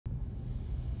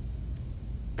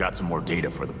Got some more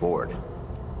data for the board.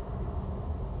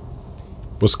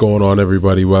 What's going on,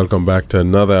 everybody? Welcome back to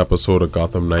another episode of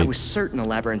Gotham Knights. I was certain the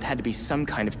labyrinth had to be some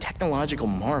kind of technological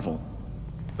marvel,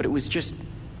 but it was just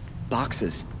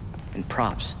boxes and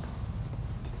props.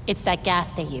 It's that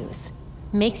gas they use.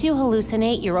 Makes you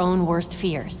hallucinate your own worst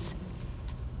fears.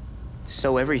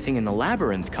 So everything in the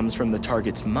labyrinth comes from the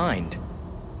target's mind.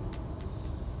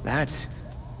 That's...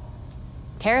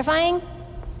 terrifying?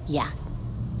 Yeah.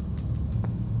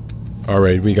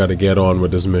 Alright, we gotta get on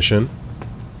with this mission.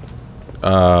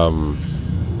 Hold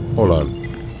on.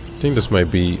 I think this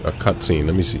might be a cutscene.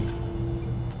 Let me see.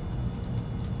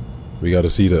 We gotta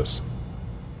see this.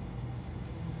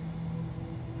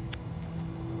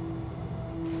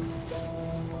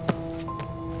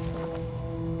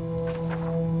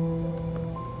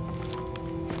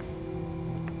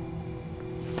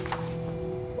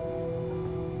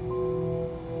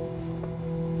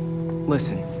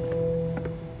 Listen.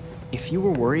 If you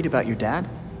were worried about your dad,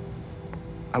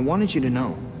 I wanted you to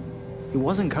know, he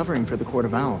wasn't covering for the Court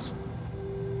of Owls.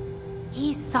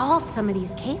 He solved some of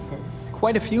these cases.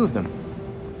 Quite a few of them.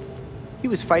 He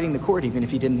was fighting the court even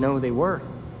if he didn't know they were.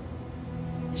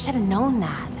 Should have known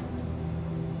that.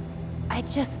 I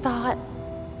just thought...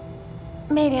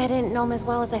 maybe I didn't know him as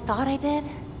well as I thought I did?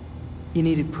 You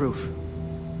needed proof.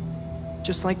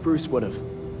 Just like Bruce would have.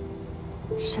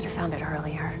 Should have found it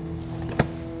earlier.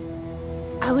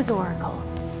 I was Oracle.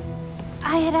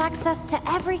 I had access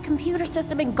to every computer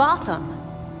system in Gotham.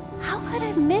 How could I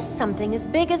have missed something as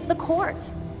big as the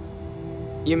court?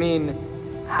 You mean,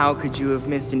 how could you have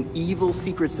missed an evil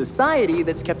secret society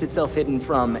that's kept itself hidden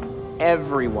from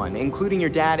everyone, including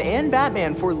your dad and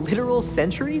Batman, for literal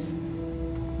centuries?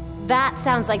 That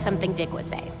sounds like something Dick would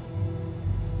say.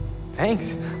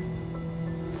 Thanks.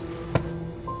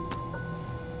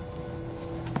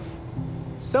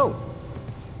 So,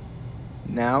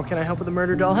 now can I help with the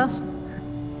murder dollhouse?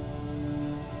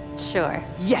 Sure.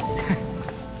 Yes!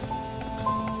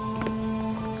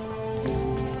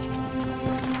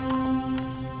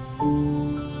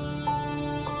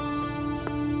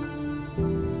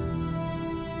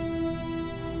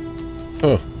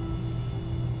 Huh.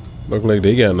 Look like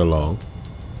they getting along.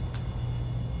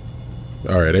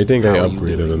 Alright, I think I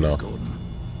upgraded enough.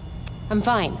 I'm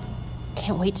fine.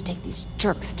 Can't wait to take these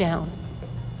jerks down.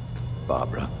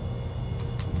 Barbara.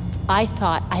 I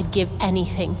thought I'd give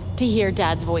anything to hear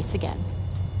Dad's voice again.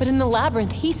 But in the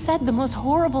labyrinth, he said the most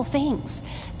horrible things.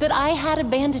 That I had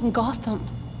abandoned Gotham.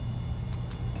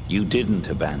 You didn't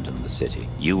abandon the city.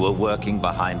 You were working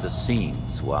behind the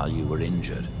scenes while you were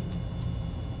injured.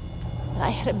 That I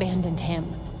had abandoned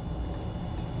him.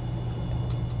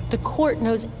 The court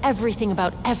knows everything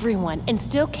about everyone and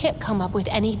still can't come up with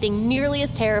anything nearly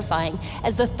as terrifying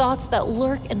as the thoughts that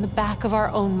lurk in the back of our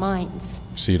own minds.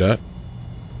 See that?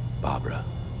 Barbara,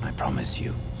 I promise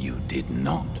you, you did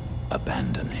not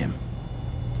abandon him.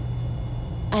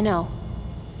 I know.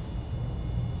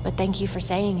 But thank you for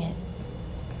saying it.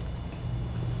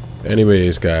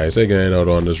 Anyways, guys, I getting out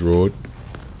on this road.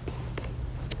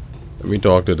 Let me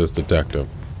talk to this detective.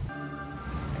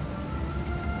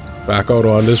 Back out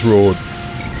on this road.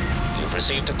 You've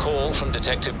received a call from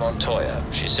Detective Montoya.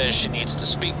 She says she needs to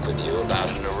speak with you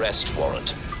about an arrest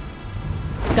warrant.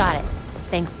 Got it.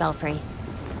 Thanks, Belfry.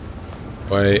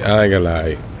 Wait, I ain't gonna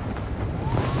lie.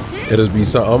 It'll be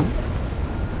something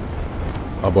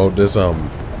about this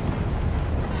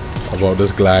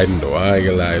gliding though. I ain't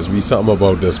gonna lie. It'll be something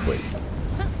about this way.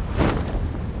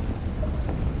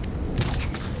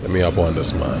 Let me up on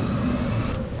this man.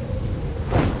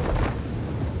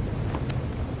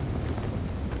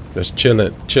 Just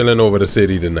chilling over the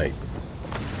city tonight.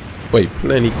 Wait,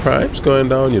 plenty crimes going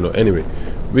down, you know. Anyway,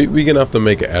 we gonna have to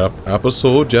make an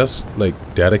episode just like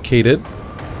dedicated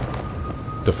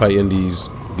to fighting these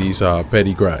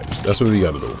petty crimes. That's what we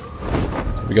gotta do.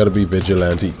 We gotta be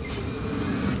vigilante.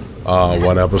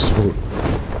 One episode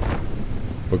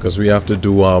because we have to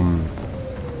do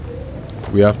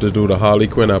the Harley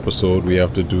Quinn episode. We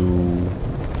have to do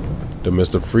the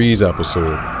Mr. Freeze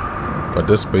episode. But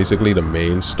this is basically the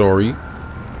main story.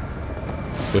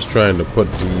 Just trying to put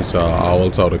these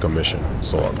owls out of commission,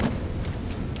 sort of.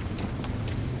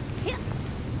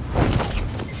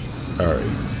 Alright.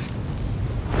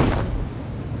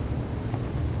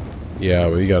 Yeah,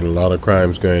 we got a lot of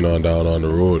crimes going on down on the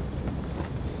road.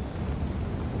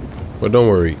 But don't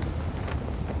worry.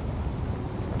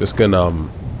 This can,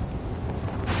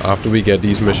 after we get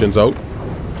these missions out,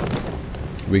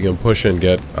 we can push and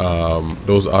get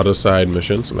those other side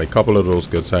missions, like a couple of those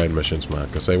good side missions, man.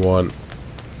 Because I want,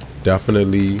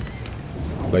 definitely,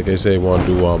 like I say, want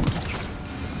to do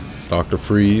Dr.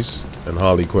 Freeze and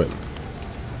Harley Quinn.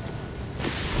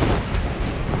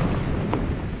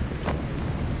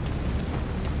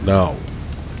 Now.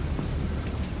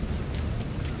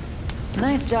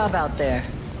 Nice job out there.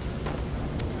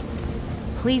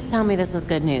 Please tell me this is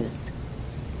good news.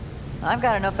 I've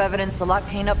got enough evidence to lock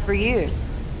Kane up for years.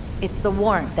 It's the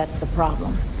warrant that's the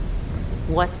problem.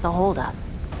 What's the holdup?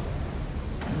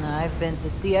 I've been to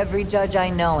see every judge I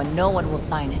know, and no one will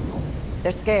sign it.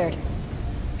 They're scared.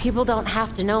 People don't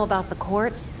have to know about the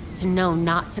court to know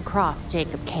not to cross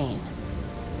Jacob Kane.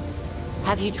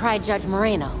 Have you tried Judge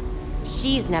Moreno?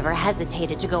 She's never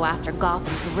hesitated to go after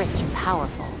Gotham's rich and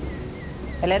powerful.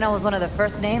 Elena was one of the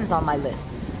first names on my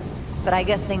list. But I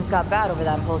guess things got bad over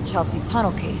that whole Chelsea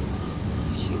tunnel case.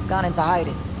 She's gone into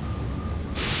hiding.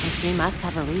 And she must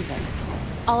have a reason.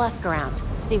 I'll ask around,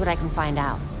 see what I can find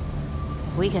out.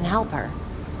 If we can help her,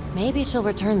 maybe she'll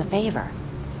return the favor.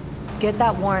 Get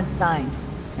that warrant signed,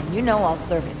 and you know I'll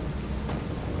serve it.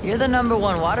 You're the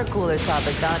 #1 water cooler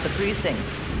topic down at the precinct.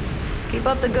 Keep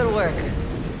up the good work.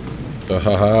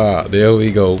 Haha, there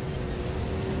we go.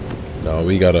 Now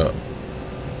we gotta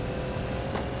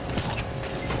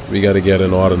get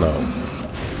in order now.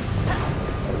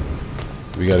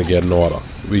 We gotta get in order.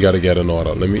 We gotta get in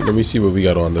order. Let me see what we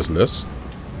got on this list.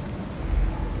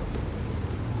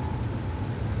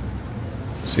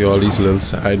 See all these little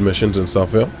side missions and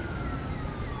stuff here.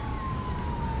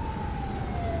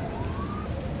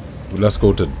 Let's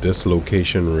go to this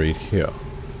location right here.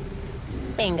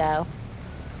 Bingo.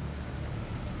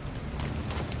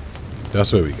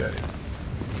 That's where we got it.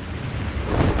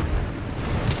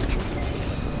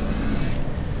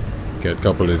 Get a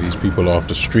couple of these people off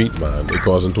the street, man. They're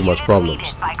causing too much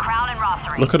problems.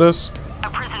 Look at us. A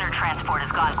prisoner transport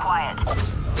has gone quiet.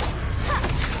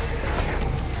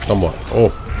 Come on.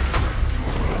 Oh.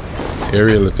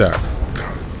 Aerial attack.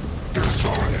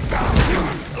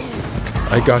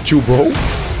 I got you, bro.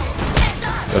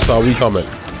 That's how we coming.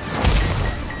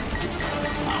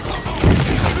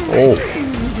 Oh.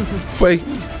 Wait.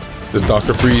 This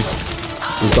Dr. Freeze.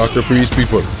 This Dr. Freeze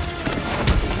people.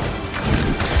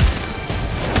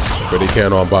 But they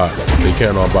can't on by. They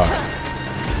can't on by.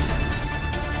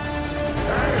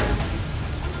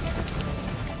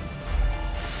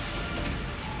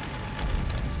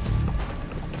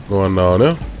 Going down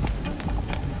there.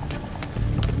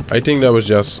 I think that was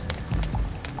just.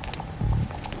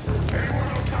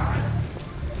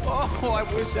 Oh, I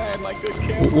wish I had my good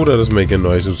camera. Who that is making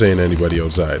noise? Who's saying anybody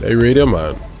outside? Hey, radio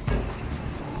man.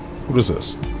 Who is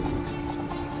this?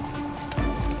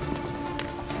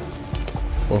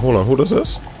 Oh, hold on. Who does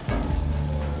this?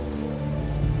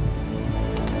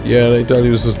 Yeah, they tell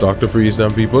you this is Dr. Freeze,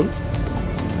 them people.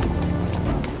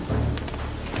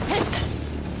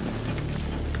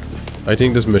 I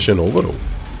think this mission over though.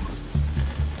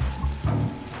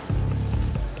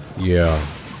 Yeah.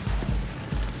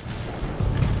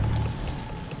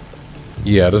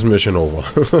 Yeah, this mission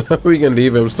over. We can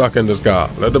leave him stuck in this car.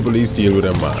 Let the police deal with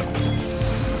him, man.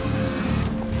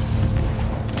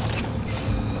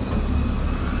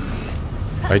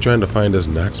 I trying to find this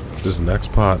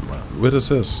next part, man. Where is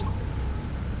this?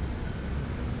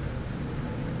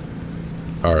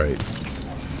 Alright.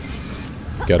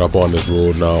 Get up on this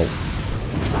road now.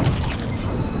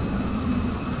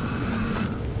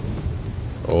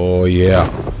 Oh yeah.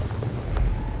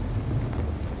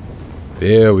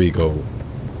 There we go.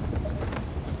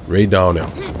 Right down there.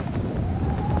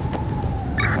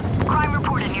 Crime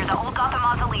reported near the old Gotham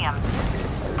Mausoleum.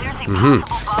 There's a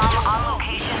possible bomb on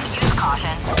location. Use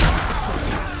caution.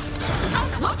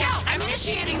 Look out! I'm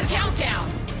initiating the countdown.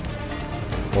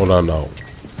 Hold on now.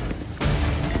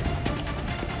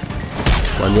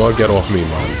 Man, y'all get off me,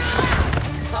 man.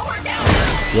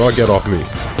 Y'all get off me.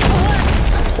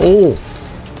 Oh!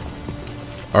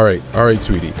 Alright,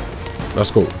 sweetie. Let's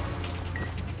go.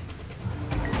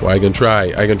 Well, I can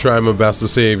try my best to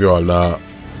save y'all now.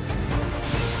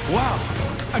 Wow.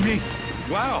 I mean,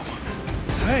 wow.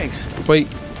 Thanks. Wait,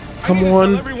 come I need to on.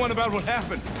 tell everyone about what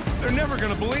happened. They're never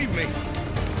gonna believe me.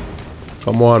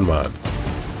 Come on, man.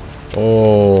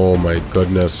 Oh my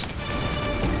goodness.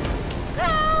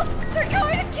 Help! They're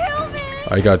going to kill me!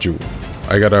 I got you.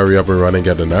 I gotta hurry up and run and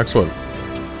get the next one.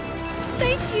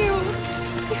 Thank you!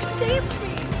 You saved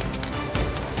me!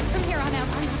 From here on out,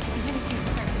 I'm not taking anything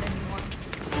for granted anymore.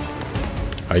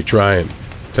 I trying.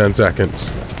 10 seconds.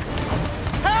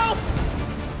 Help!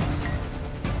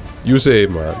 You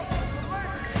saved, man.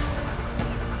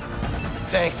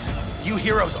 Thanks. You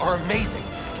heroes are amazing.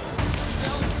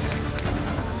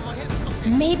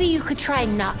 Maybe you could try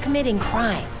not committing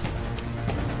crimes.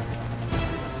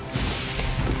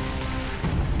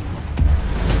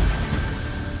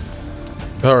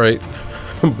 Alright.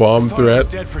 Bomb Thought he was threat.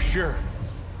 dead for sure.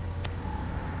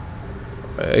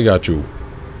 I got you.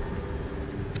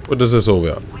 What is this over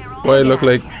here? Why it look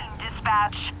like?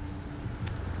 Dispatch.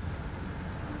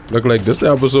 Look like this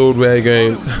the episode where I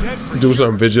can do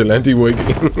some vigilante work.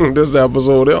 This is the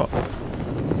episode, yeah.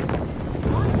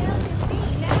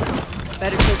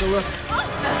 Better take a look.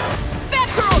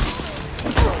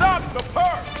 Stop the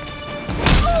park!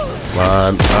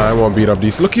 Man, I want to beat up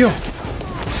these. Look here.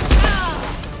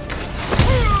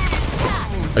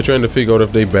 I trying to figure out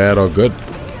if they bad or good.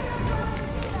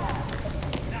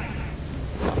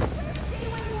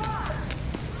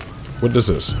 What this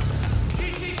is?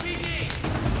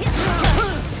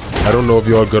 I don't know if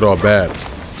y'all good or bad.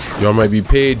 Y'all might be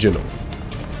paid, you know.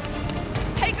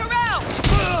 Take her out!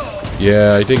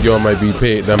 Yeah, I think y'all might be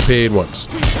paid. Them paid once.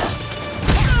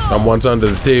 I'm once under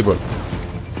the table.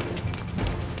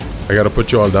 I gotta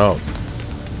put y'all down.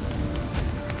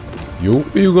 You,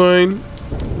 where you going?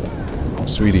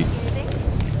 Sweetie.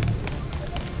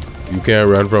 You can't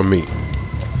run from me.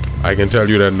 I can tell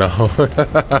you that now.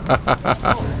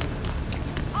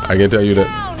 I can tell you that.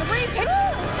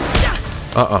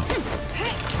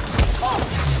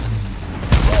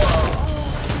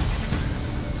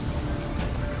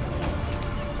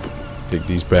 Take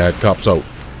these bad cops out.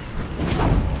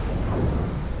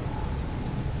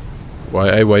 Why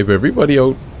I wipe everybody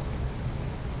out?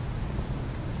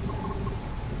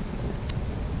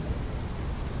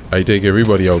 I take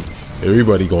everybody out.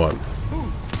 Everybody gone.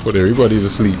 Put everybody to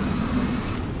sleep.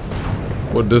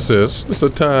 What this is? It's a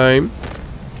time.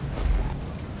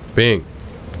 Bing.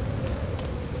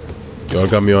 Y'all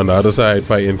got me on the other side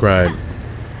fighting crime.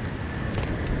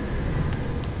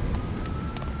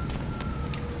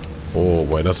 Oh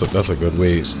boy, that's a good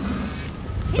ways.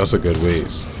 That's a good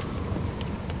ways.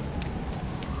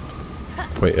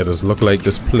 Wait, it does look like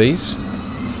this place?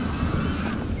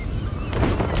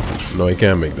 No, I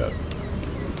can't make that.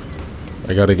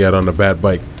 I gotta get on the bad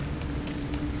bike.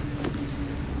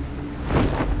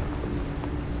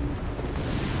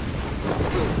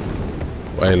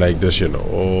 I like this, you know.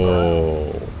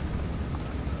 Oh.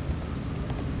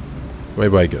 My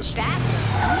bike is.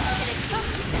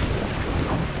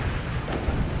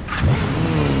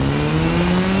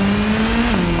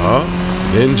 Huh?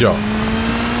 Ninja.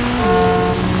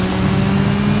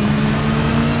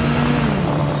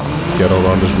 Get out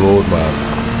on this road, man.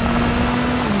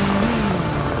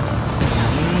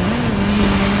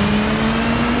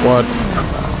 What?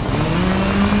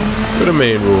 Where the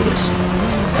main road is?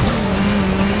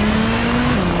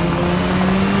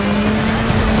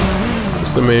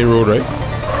 It's the main road, right?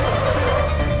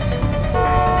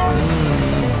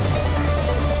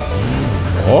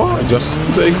 Oh, I just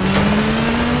say.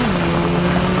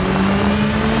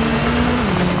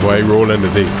 Why roll in the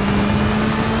day?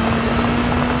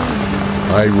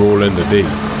 I roll in the day.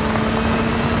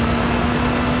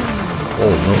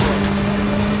 Oh no.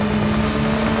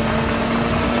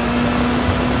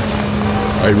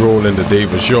 I roll in the day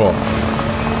for sure.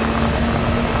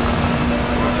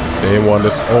 They ain't want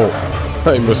this. Oh,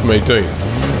 I missed my turn.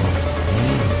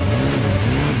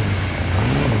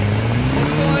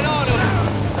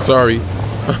 Sorry.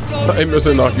 I must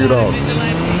have knocked you down.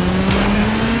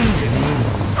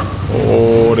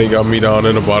 Oh, they got me down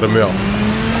in the bottom hill.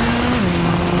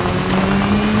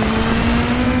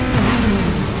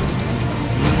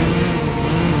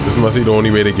 This must be the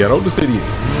only way to get out the city.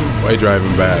 Why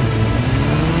driving bad?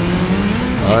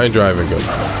 I ain't driving good.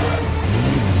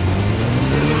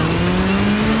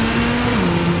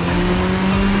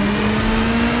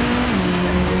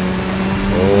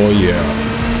 Oh yeah.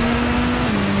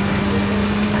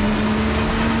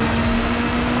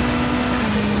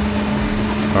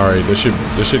 All right, this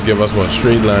should give us one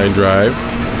straight line drive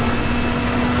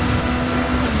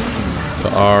to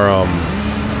our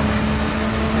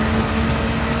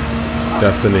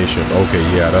destination. Okay,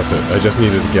 yeah, that's it. I just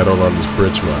needed to get out on this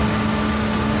bridge, man.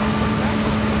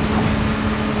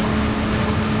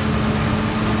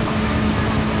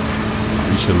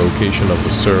 Reach the location of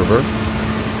the server.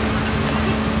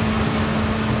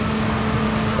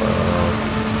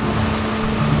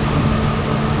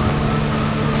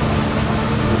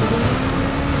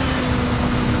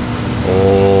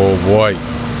 Oh boy.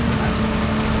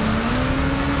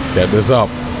 Get this up.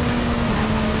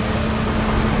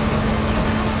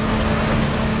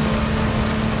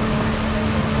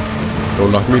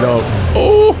 Don't knock me down.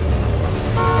 Oh!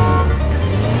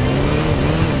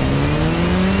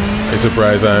 I'm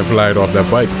surprised I ain't flying off that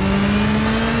bike.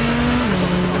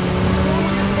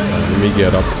 Let me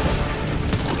get up.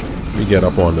 Let me get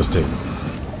up on this thing.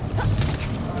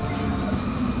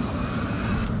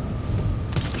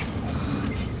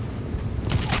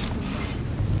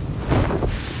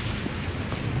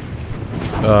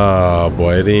 Oh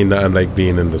boy, it ain't nothing like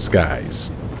being in the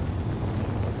skies.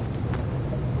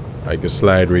 I can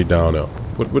slide right down now.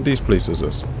 What these places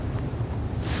is?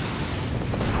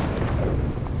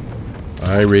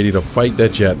 I ain't ready to fight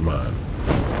that jet, man.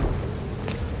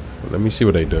 Let me see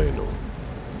what they doing though.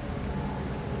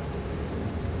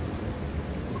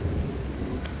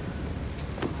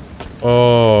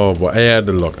 Oh boy, I had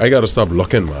to look. I gotta stop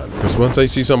looking, man. Because once I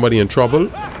see somebody in trouble,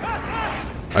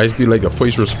 I just be like a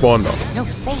first responder. No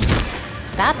face.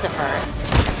 That's a first.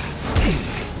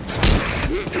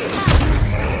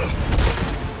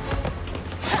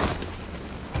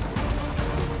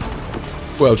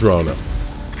 Well drawn up.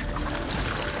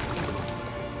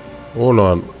 Hold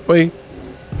on. Wait.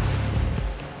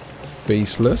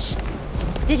 Faceless.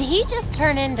 Did he just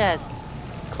turn into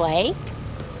Clay?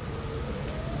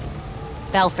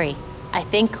 Belfry, I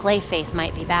think Clayface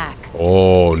might be back.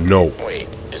 Oh no. Wait,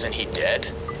 isn't he dead?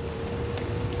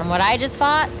 From what I just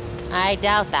fought, I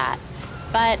doubt that.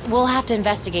 But we'll have to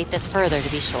investigate this further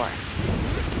to be sure.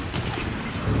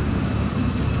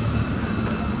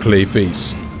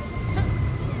 Clayface.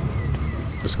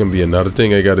 This gonna be another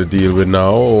thing I gotta deal with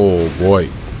now. Oh boy.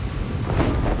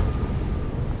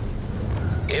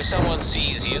 If someone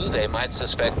sees you, they might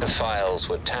suspect the files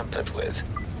were tampered with.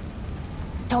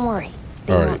 Don't worry.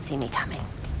 They All right. won't see me coming.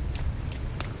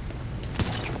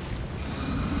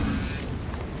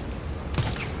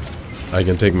 I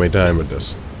can take my time with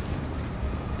this.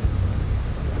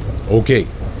 Okay.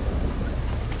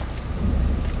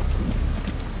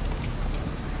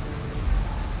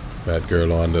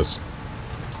 Batgirl on this.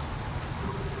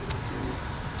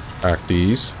 Hack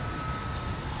these.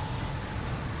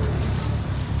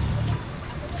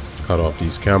 Cut off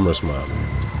these cameras, man.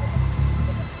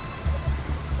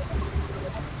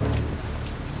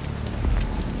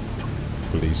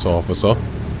 Police officer.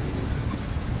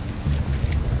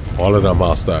 All of them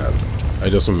hostile. I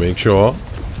just want to make sure.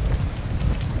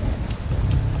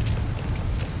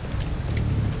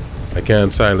 I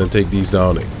can't silent take these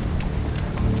down.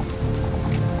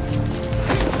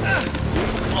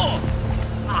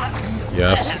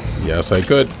 Yes, yes I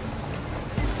could.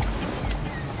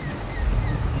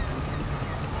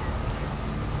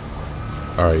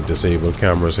 Alright, disable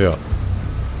cameras here.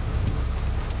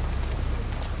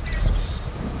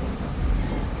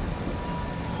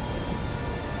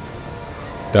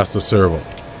 That's the server.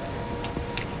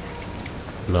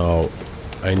 Now,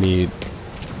 I need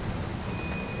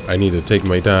to take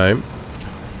my time.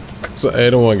 Cause I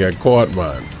don't want to get caught,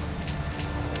 man.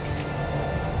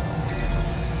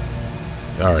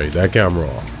 Alright, that camera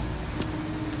off.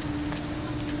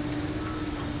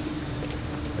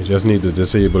 I just need to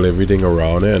disable everything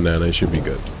around it and then I should be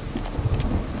good.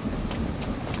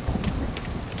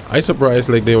 I surprised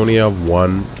like they only have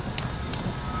one.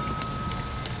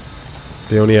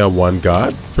 They only have one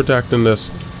guard protecting this.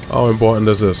 How important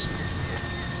is this?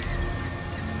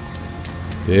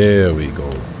 There we go.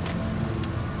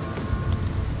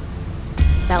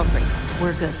 Belfry,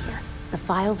 we're good here. The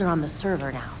files are on the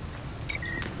server now.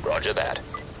 Roger that.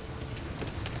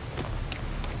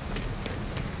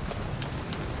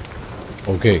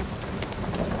 Okay.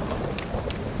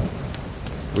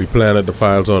 We planted the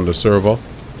files on the server.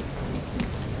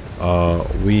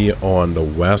 We on the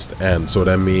west end, so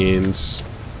that means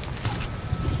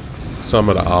some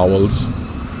of the owls,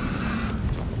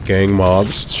 gang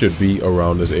mobs should be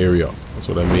around this area.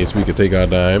 So that means we could take our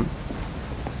time.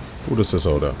 Who does this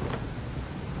out there?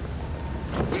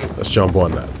 Let's jump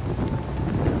on that.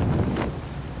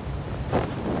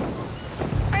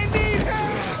 I need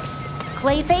help!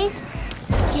 Clayface?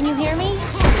 Can you hear me?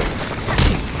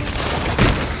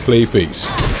 Clayface.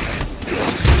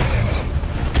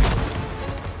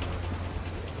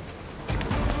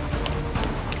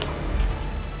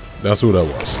 That's who that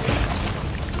was.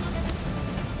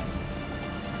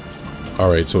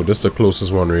 Alright, so this is the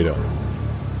closest one right now.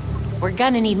 We're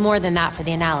gonna need more than that for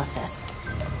the analysis.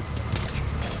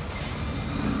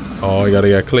 Oh, I gotta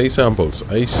get clay samples.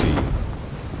 I see.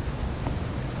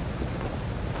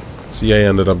 See, I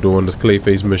ended up doing this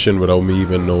Clayface mission without me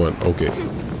even knowing. Okay.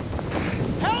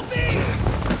 Help me!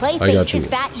 Clayface, I got you. is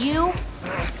that you?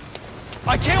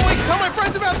 I can't wait to tell my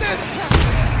friends about this!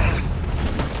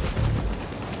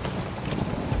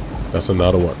 That's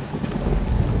another one.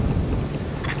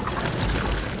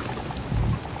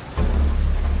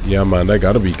 Yeah, man, that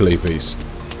gotta be Clayface.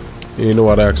 You know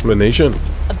what explanation?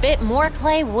 A bit more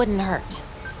clay wouldn't hurt.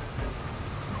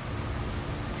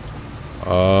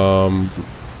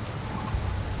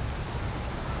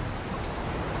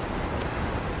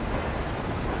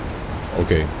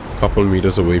 Okay, couple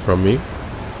meters away from me.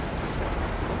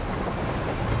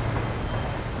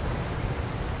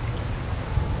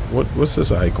 What's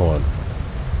this icon?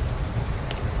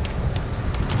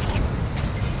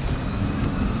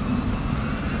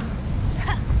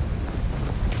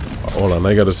 Hold on,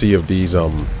 I gotta see if these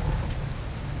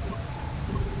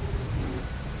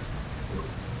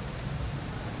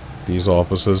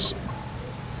officers.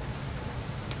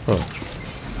 Huh.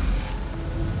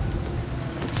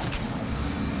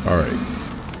 All right,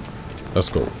 let's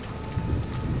go.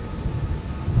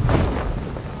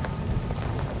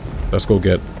 Let's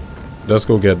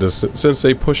go get this. Since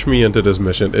they pushed me into this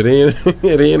mission, it ain't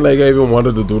it ain't like I even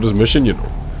wanted to do this mission, you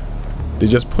know. They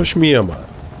just pushed me in, man.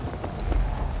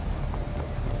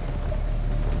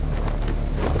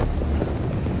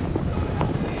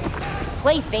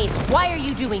 Clayface, why are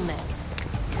you doing this?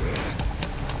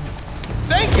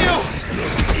 Thank you!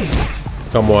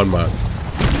 Come on, man.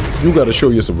 You gotta show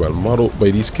yourself well. Model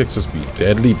by these kicks of speed.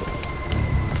 Deadly.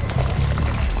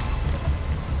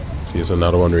 See, it's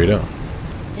another one right now.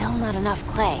 Still not enough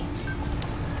clay.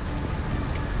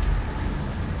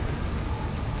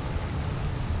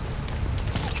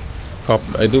 I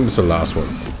think this is the last one.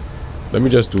 Let me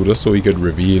just do this so he could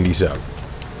reveal himself.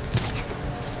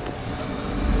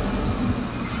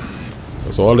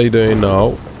 That's all they doing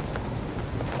now.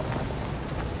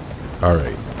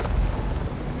 Alright.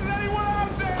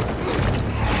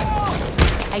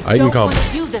 I can don't come. want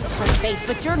to do this, Clayface,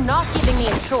 but you're not giving me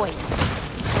a choice.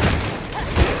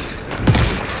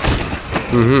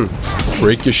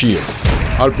 Break your shield.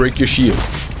 I'll break your shield.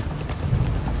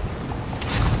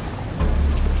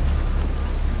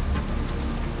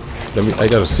 I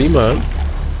gotta see, man.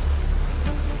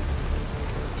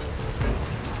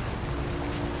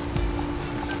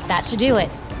 That should do it.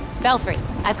 Belfry,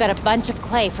 I've got a bunch of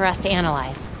clay for us to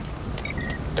analyze.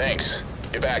 Thanks.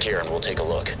 Get back here and we'll take a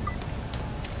look.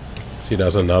 See,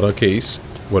 that's another case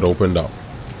what opened up.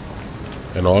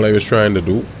 And all I was trying to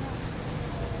do.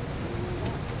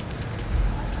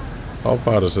 How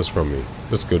far is this from me?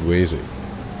 That's good ways.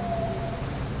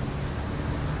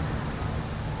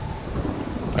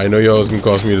 I know you always gonna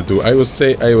cost me to do. I was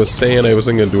saying I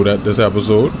wasn't gonna do that this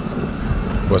episode.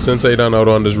 But since I done out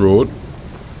on this road,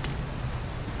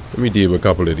 let me deal with a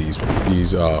couple of these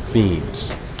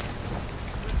fiends.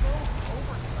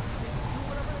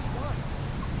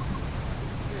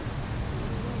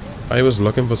 I was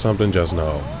looking for something just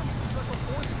now.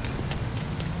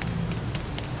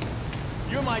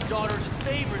 You're my daughter's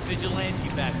favorite vigilante,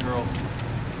 Batgirl.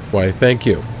 Why, thank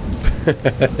you.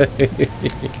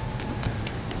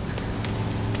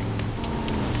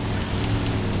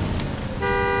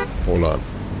 Hold on.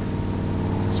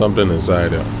 Something inside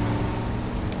there.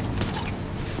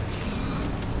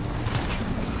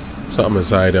 Something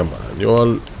inside there, man. You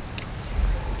all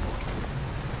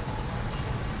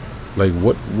like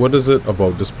what is it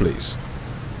about this place?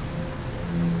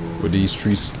 With these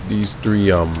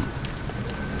three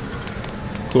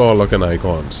claw-looking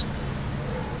icons.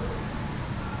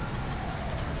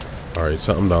 Alright,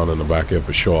 something down in the back here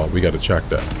for sure. We gotta check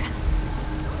that.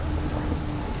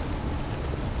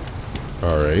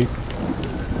 Alright.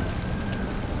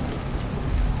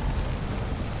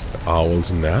 The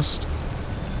owl's nest.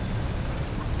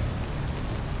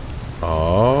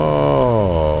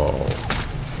 Oh.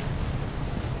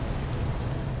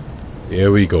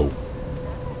 Here we go.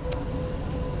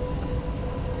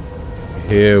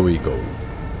 Here we go.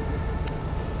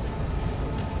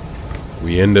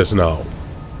 We in this now.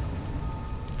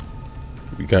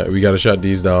 We gotta shut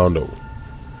these down though.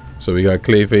 So we got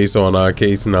Clayface on our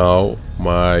case now.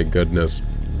 My goodness.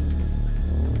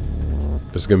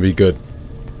 This is gonna be good.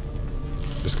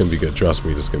 This is gonna be good. Trust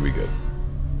me, this is gonna be good.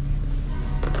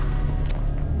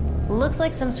 Looks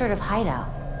like some sort of hideout.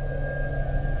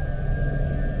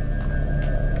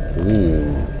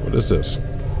 Ooh, what is this?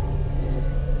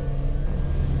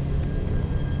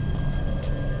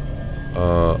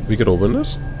 We could open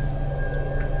this?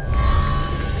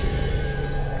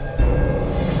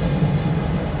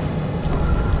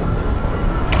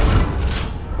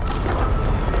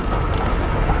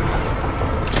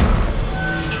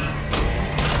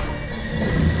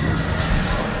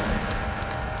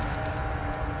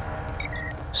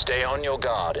 Stay on your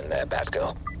guard in there,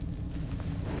 Batgirl.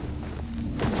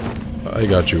 I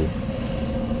got you.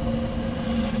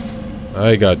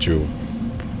 I got you.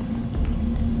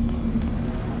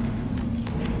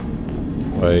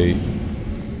 We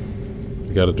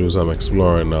gotta do some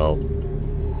exploring now.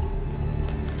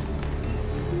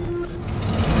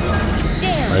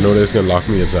 Damn. I know they're gonna lock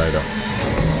me inside now.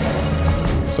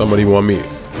 Somebody want me.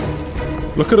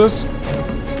 Look at us.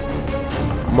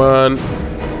 Man.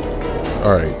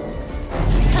 Alright.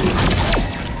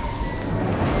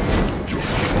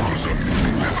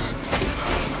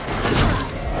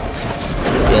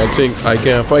 think I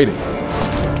can't fight it?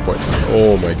 What?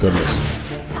 Oh my goodness.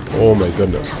 Oh my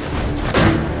goodness.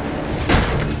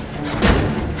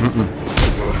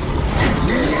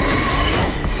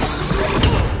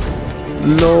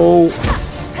 No.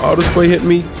 How does play hit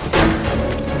me?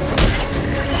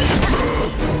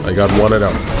 I got one of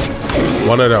them.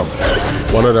 One of them.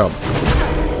 One of them.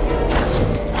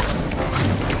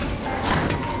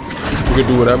 You can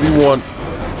do whatever you want.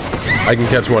 I can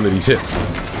catch one of these hits.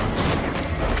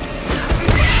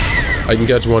 I can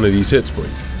catch one of these hits, boy.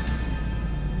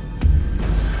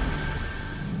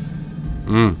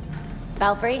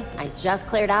 Belfry, I just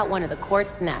cleared out one of the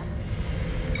quartz nests.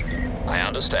 I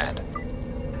understand.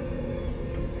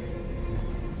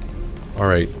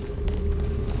 Alright.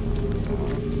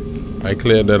 I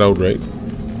cleared that out, right?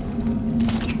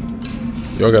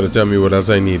 Y'all gotta tell me what else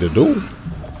I need to do.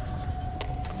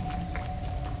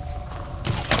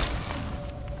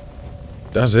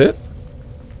 That's it?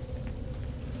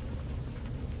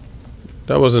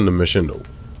 That wasn't the mission, though.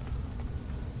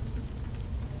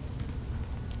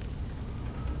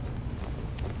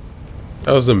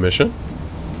 That was the mission.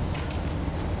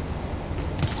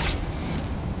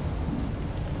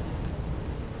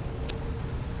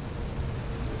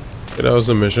 Okay, that was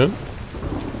the mission.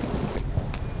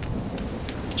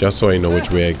 Just so I know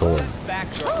which way I'm going.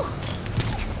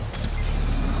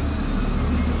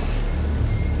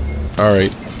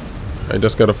 Alright. I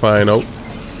just gotta find out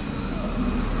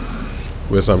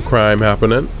where some crime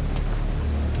happening.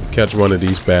 Catch one of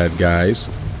these bad guys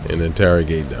and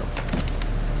interrogate them.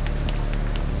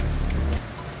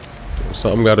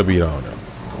 Something gotta be down there.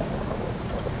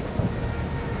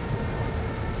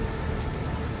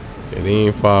 It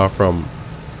ain't far from...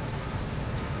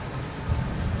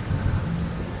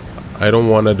 I don't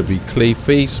want it to be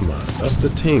Clayface, man. That's the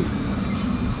thing.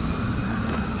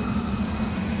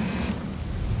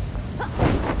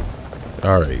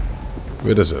 Alright.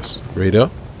 Where is this? Right there?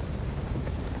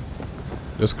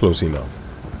 Just close enough.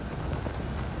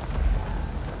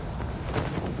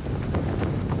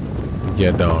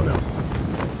 Get down there.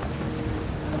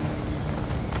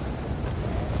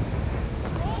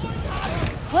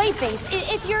 Clayface,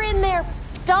 if you're in there,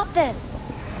 stop this.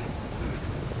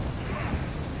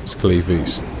 It's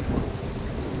Clayface.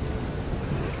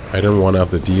 I didn't want to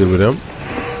have to deal with him.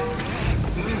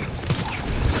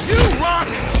 You rock!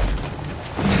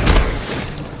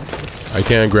 I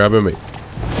can't grab him.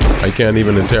 I can't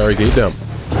even interrogate them.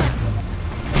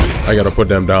 I gotta put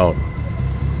them down.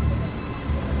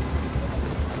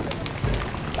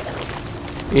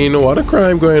 Ain't no other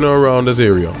crime going on around this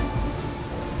area.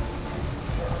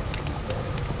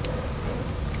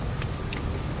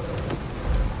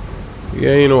 Yeah,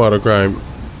 ain't no other crime.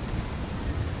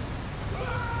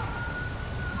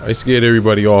 I scared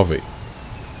everybody off it.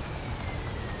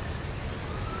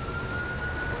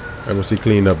 I must see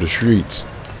clean up the streets.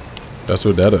 That's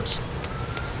what that is.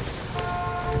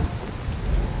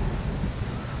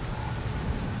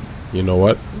 You know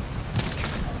what?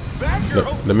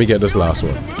 Let me get this last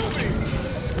one.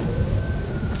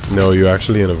 No, you're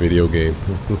actually in a video game.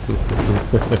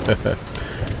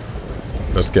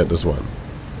 Let's get this one.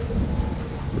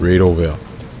 Right over here.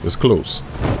 It's close.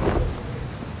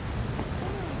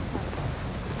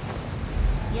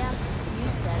 Yeah, you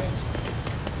said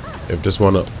it. If this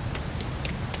one up.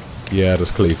 Yeah,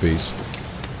 that's Clayface.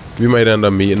 We might end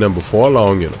up meeting them before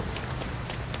long, you know.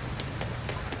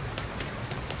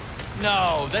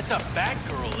 No, that's a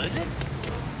Batgirl, is it?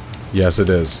 Yes, it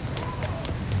is.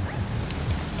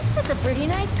 That's a pretty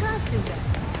nice costume.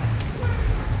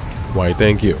 Why,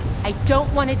 thank you. I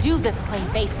don't want to do this,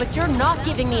 Clayface, but you're not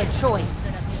giving me a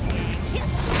choice.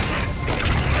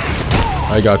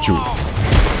 I got you.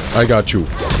 I got you.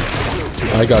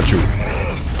 I got you.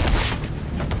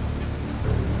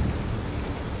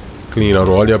 Clean out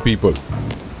all your people.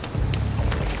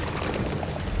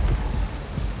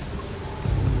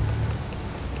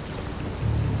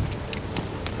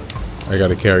 I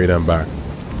gotta carry them back.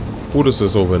 Who this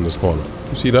is over in this corner?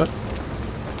 You see that?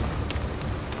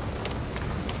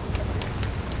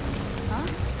 Huh?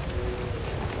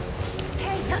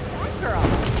 Hey, Batgirl.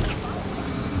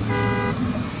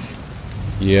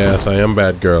 Yes, I am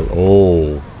Batgirl.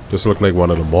 Oh, this look like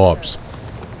one of the mobs.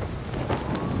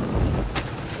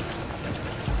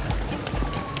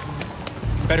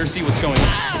 Better see what's going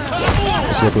on.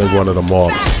 This look like one of the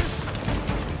mobs.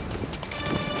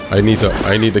 I need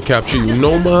to capture you.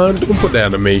 No, man, don't put the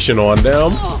animation on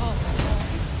them.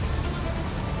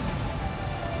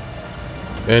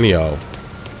 Anyhow,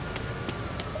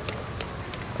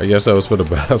 I guess that was for the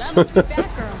best.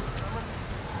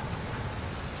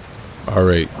 All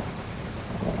right.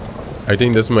 I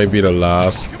think this might be the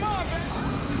last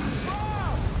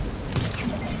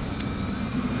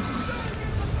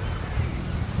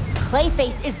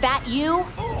Clayface, is that you?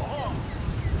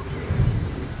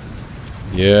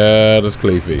 Yeah, that's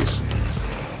Clayface.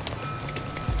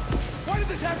 Why did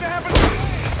this have to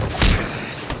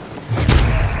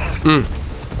happen?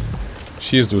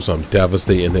 She's do some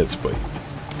devastating hits, boy.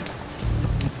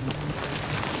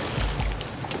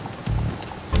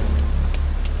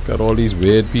 Got all these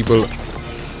weird people.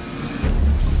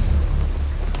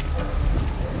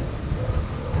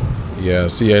 Yeah,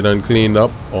 see, I done cleaned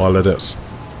up all of this.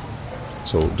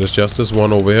 So there's just this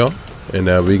one over here, and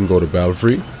now we can go to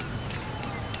Belfry.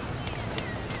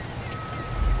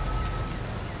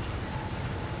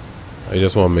 I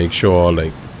just want to make sure,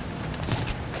 like,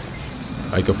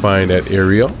 I can find that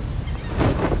area.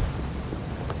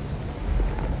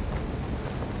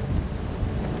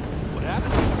 What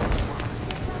happened?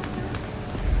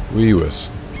 We was.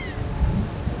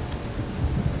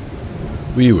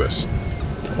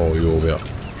 Oh, you over here.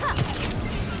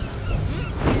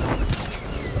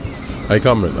 I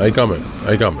coming.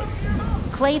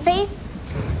 Clayface?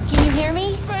 Can you hear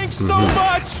me? Thanks so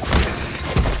much!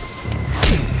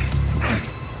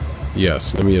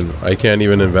 Yes, I mean, I can't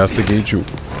even investigate you.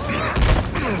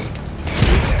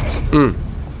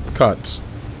 Cuts.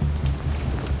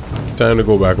 Time to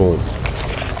go back home.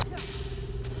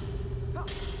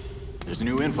 There's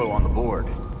new info on the board.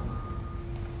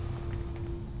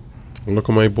 Look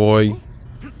at my boy.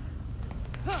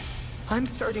 I'm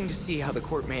starting to see how the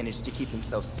court managed to keep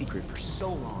themselves secret for so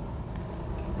long.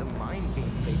 The mind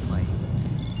games they play.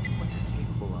 What they're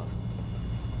capable of.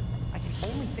 I can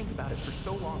only think about it for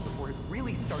so long before it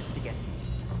really starts to get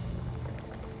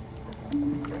to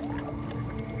me.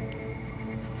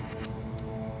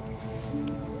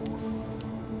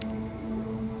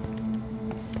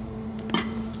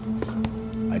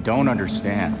 I don't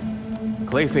understand.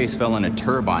 Clayface fell in a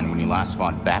turbine when he last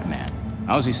fought Batman.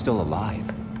 How is he still alive?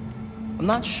 I'm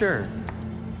not sure.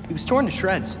 He was torn to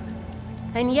shreds.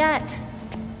 And yet,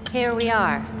 here we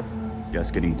are.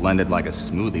 Just getting blended like a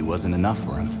smoothie wasn't enough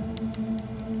for him.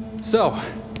 So,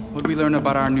 what'd we learn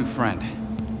about our new friend?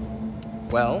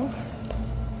 Well,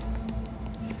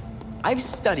 I've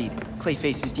studied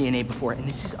Clayface's DNA before, and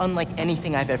this is unlike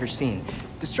anything I've ever seen.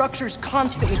 The structure's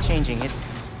constantly changing. It's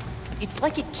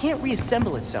like it can't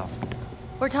reassemble itself.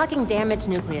 We're talking damaged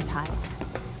nucleotides,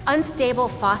 unstable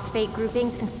phosphate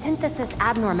groupings, and synthesis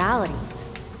abnormalities.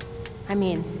 I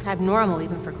mean, abnormal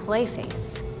even for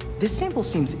Clayface. This sample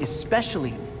seems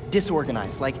especially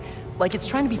disorganized, like it's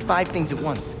trying to be 5 things at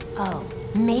once. Oh,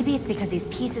 maybe it's because these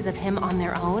pieces of him on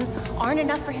their own aren't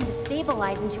enough for him to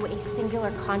stabilize into a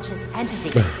singular conscious entity.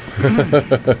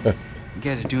 You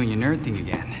guys are doing your nerd thing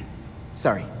again.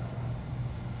 Sorry.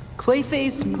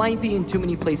 Clayface might be in too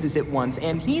many places at once,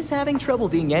 and he's having trouble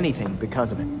being anything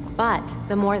because of it. But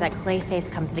the more that Clayface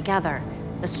comes together,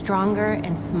 the stronger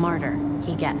and smarter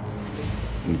he gets.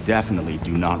 We definitely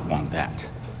do not want that.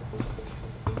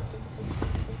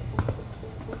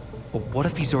 But what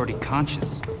if he's already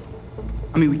conscious?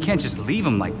 I mean, we can't just leave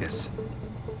him like this.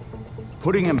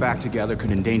 Putting him back together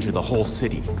could endanger the whole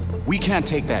city. We can't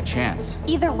take that chance.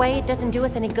 Either way, it doesn't do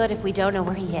us any good if we don't know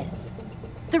where he is.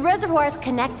 The reservoir is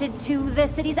connected to the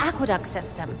city's aqueduct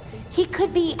system. He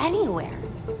could be anywhere.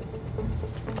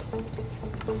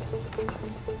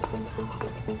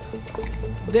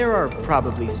 There are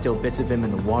probably still bits of him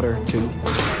in the water, too.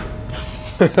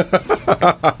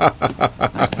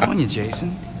 It's nice knowing you,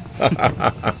 Jason.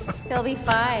 He'll be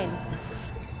fine.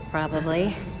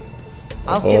 Probably.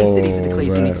 I'll scan the city for the Oh,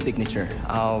 Clay's man. unique signature.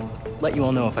 I'll let you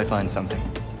all know if I find something.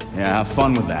 Yeah, have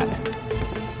fun with that.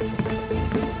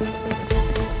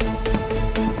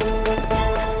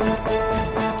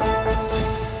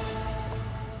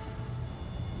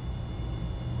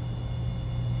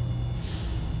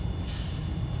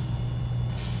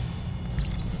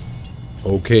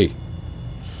 Okay.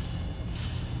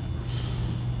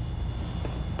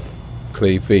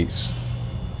 Clayface.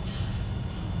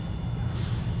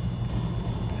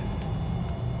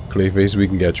 Clayface, we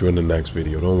can get you in the next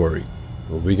video. Don't worry.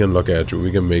 We can look at you.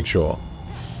 We can make sure.